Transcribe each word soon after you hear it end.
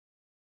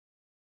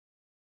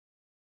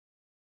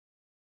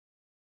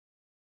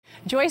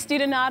Joyce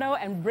DiDonato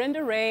and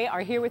Brenda Ray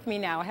are here with me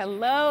now.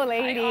 Hello,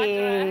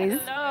 ladies.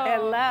 Hi,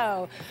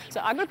 hello.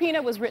 So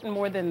Agrippina was written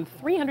more than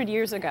 300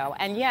 years ago,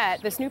 and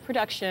yet this new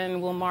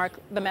production will mark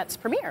the Met's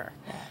premiere.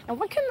 And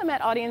what can the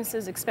Met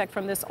audiences expect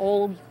from this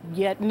old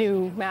yet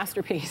new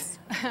masterpiece?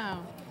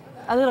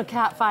 A little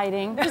cat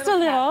fighting, just a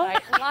little.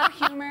 A lot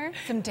of humor,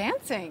 some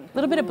dancing. A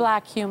little bit of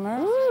black humor.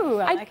 Ooh,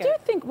 I do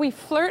think we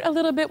flirt a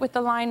little bit with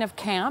the line of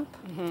camp,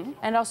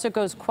 and also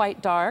goes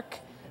quite dark.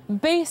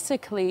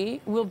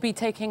 Basically, we'll be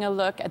taking a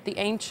look at the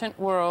ancient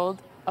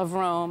world of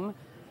Rome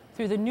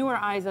through the newer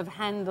eyes of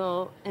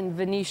Handel and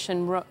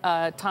Venetian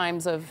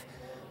times of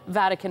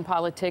Vatican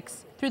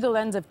politics, through the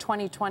lens of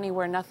 2020,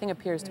 where nothing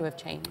appears to have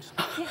changed.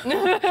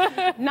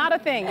 Not a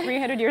thing,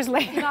 300 years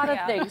later. Not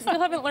a thing. Still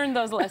haven't learned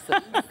those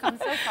lessons. Come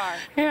so far.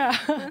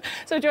 Yeah.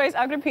 So Joyce,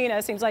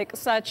 Agrippina seems like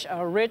such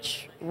a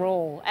rich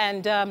role.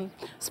 And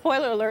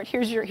spoiler alert,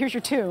 here's your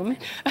tomb.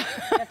 You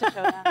have to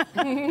show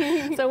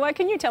that. So what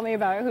can you tell me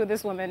about who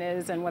this woman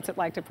is and what's it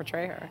like to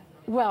portray her?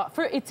 Well,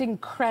 it's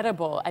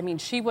incredible. I mean,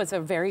 she was a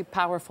very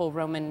powerful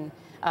Roman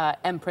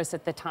empress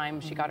at the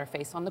time. She got her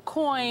face on the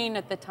coin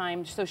at the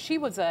time. So she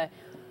was a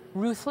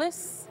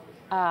ruthless,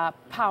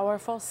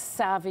 powerful,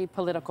 savvy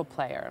political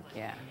player.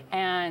 Yeah.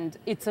 And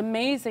it's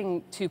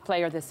amazing to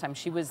play her this time.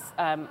 She was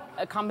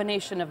a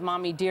combination of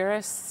Mommy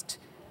Dearest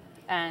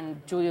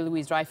and Julia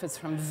Louis-Dreyfus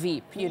from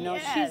Veep. You know,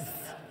 Yes. she's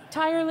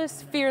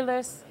tireless,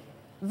 fearless,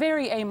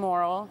 very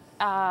amoral,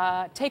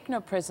 take no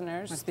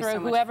prisoners, Must be throw so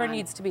much whoever fun.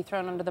 needs to be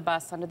thrown under the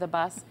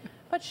bus.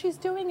 But she's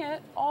doing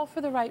it all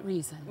for the right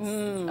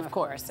reasons. Of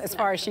course, as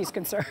far as she's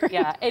concerned.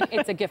 Yeah,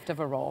 it's a gift of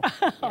a role.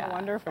 Oh, Yeah,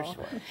 wonderful. for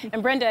sure.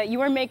 And Brenda,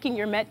 you are making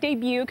your Met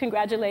debut.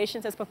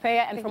 Congratulations as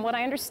Popea. And from what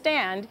I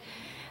understand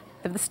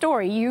of the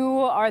story,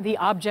 you are the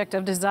object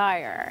of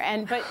desire.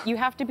 But you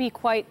have to be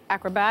quite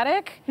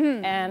acrobatic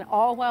and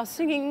all while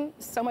singing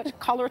so much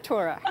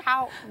coloratura.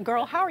 How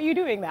are you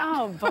doing that?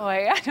 Oh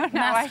boy, I don't know.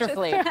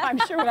 Masterfully. I'm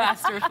sure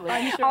masterfully.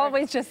 I'm sure.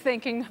 Always just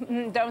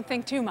thinking, don't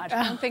think too much,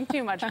 don't think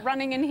too much.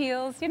 Running in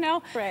heels, you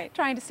know, Right.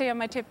 trying to stay on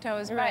my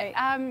tiptoes. Right.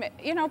 But,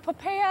 you know,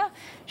 Popea,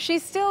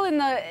 she's still in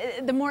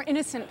the more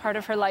innocent part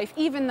of her life,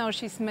 even though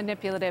she's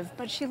manipulative.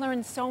 But she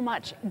learns so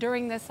much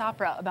during this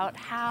opera about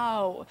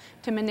how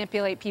to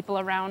manipulate people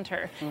around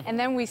her. And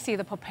then we see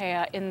the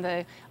Popea in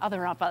the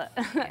other opera,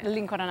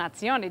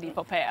 L'Incoronazione di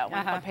Popea,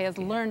 when Popea's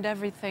learned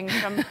everything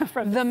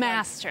from the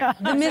master,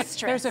 the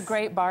mistress. There's a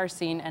great bar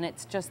scene, and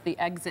it's just the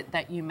exit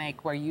that you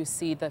make where you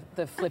see the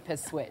flip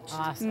has switched.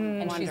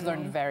 Awesome. And she's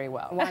learned very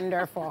well.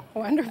 Wonderful,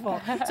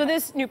 wonderful. So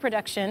this new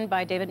production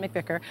by David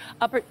McVicker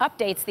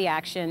updates the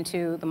action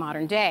to the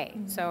modern day.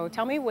 So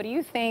tell me, what do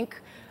you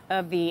think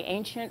of the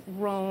ancient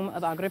Rome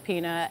of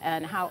Agrippina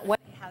and what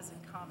it has in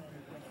common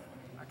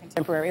with our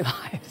contemporary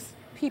lives?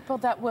 People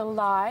that will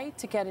lie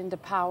to get into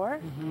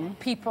power,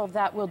 people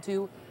that will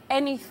do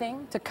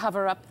anything to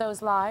cover up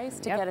those lies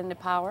to get into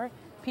power,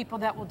 people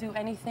that will do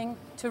anything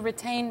to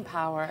retain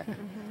power.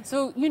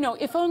 So, you know,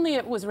 if only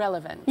it was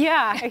relevant.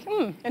 Yeah,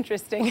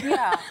 interesting.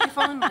 Yeah, if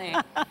only.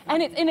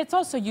 And it's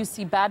also, you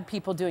see bad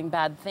people doing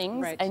bad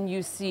things, Right. and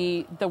you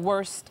see the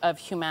worst of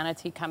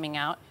humanity coming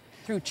out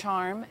through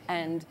charm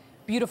and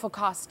beautiful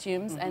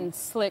costumes and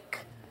slick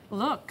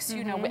looks.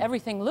 You know,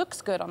 everything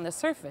looks good on the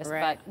surface,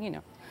 Right. but, you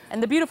know.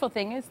 And the beautiful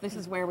thing is, this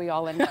is where we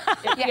all end up.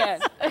 Yes.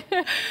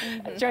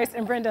 Joyce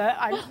and Brenda,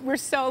 we're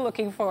so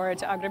looking forward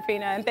to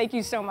Agrippina, and thank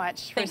you so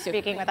much for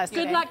speaking with us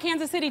today. Good luck,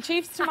 Kansas City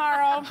Chiefs,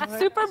 tomorrow.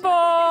 Super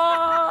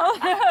Bowl.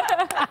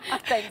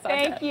 Thanks,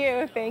 Thank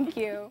you. Thank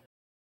you.